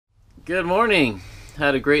Good morning.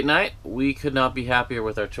 Had a great night. We could not be happier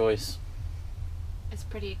with our choice. It's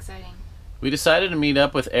pretty exciting. We decided to meet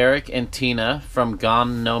up with Eric and Tina from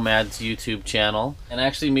Gone NoMad's YouTube channel, and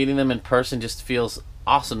actually meeting them in person just feels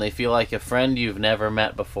awesome. They feel like a friend you've never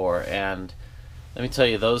met before, and let me tell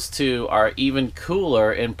you, those two are even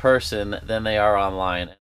cooler in person than they are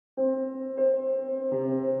online.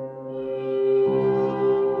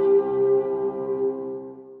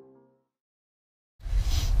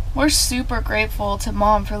 We're super grateful to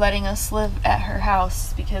Mom for letting us live at her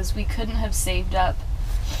house because we couldn't have saved up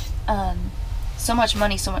so much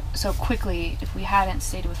money so quickly if we hadn't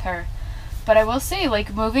stayed with her. But I will say,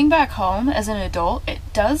 like, moving back home as an adult, it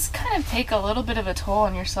does kind of take a little bit of a toll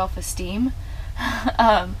on your self-esteem.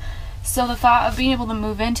 So the thought of being able to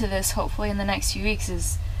move into this hopefully in the next few weeks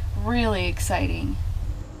is really exciting.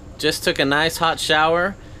 Just took a nice hot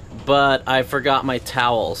shower, but I forgot my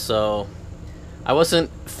towel, so I wasn't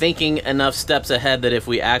thinking enough steps ahead that if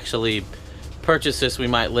we actually purchase this, we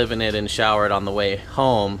might live in it and shower it on the way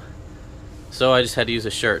home. So I just had to use a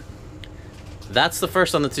shirt. That's the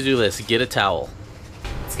first on the to-do list, get a towel.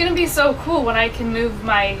 It's gonna be so cool when I can move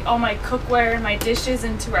all my cookware and my dishes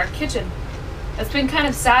into our kitchen. It's been kind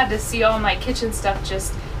of sad to see all my kitchen stuff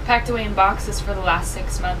just packed away in boxes for the last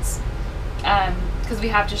 6 months. Because we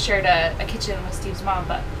have just shared a kitchen with Steve's mom,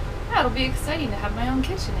 but yeah, it'll be exciting to have my own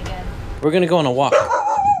kitchen again. We're gonna go on a walk.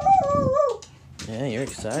 Yeah, you're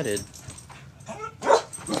excited.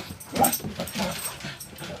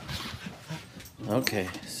 Okay,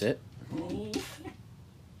 sit. We're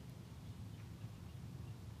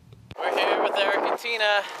here with Eric and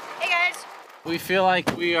Tina. Hey guys! We feel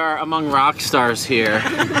like we are among rock stars here.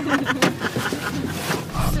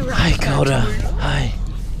 Hi, Coda. Hi.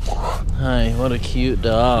 Hi, what a cute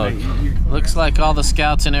dog. Looks like all the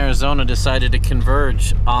scouts in Arizona decided to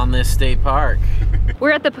converge on this state park.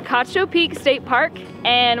 We're at the Picacho Peak State Park,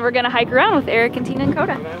 and we're gonna hike around with Eric and Tina and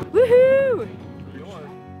Coda. Woohoo!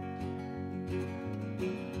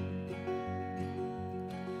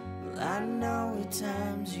 I know at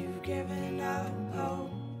times you've given up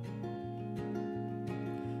hope,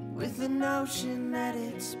 with the notion that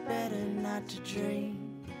it's better not to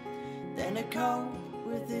dream than to cope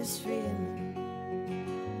with this feeling.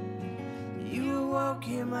 You awoke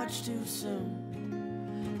here much too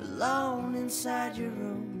soon, alone inside your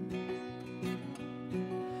room,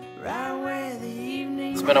 right where the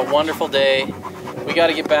evening. It's been a wonderful day. We got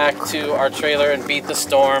to get back to our trailer and beat the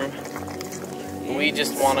storm. We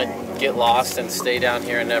just want to get lost and stay down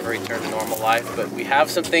here and never return to normal life, but we have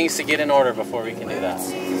some things to get in order before we can do that.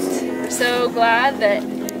 We're so glad that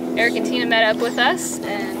Eric and Tina met up with us,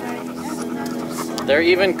 and they're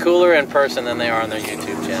even cooler in person than they are on their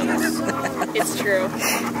YouTube channels. it's true.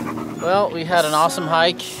 Well, we had an awesome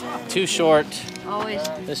hike. Too short. Always.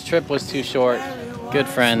 This trip was too short. Good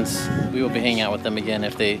friends. We will be hanging out with them again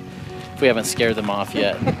if we haven't scared them off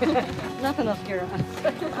yet. Nothing will scare us.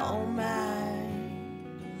 Oh my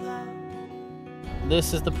love.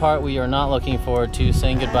 This is the part we are not looking forward to,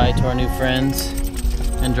 saying goodbye to our new friends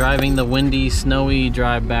and driving the windy, snowy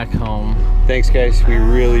drive back home. Thanks guys, we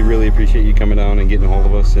really appreciate you coming down and getting a hold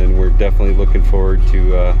of us, and we're definitely looking forward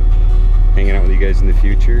to hanging out with you guys in the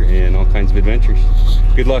future and all kinds of adventures.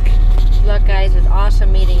 Good luck. Good luck guys, it was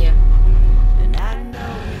awesome meeting you. And I know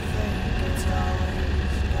you think it's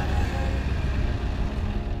always gonna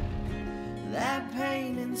hurt, that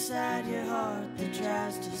pain inside your heart that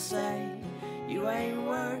tries to say you ain't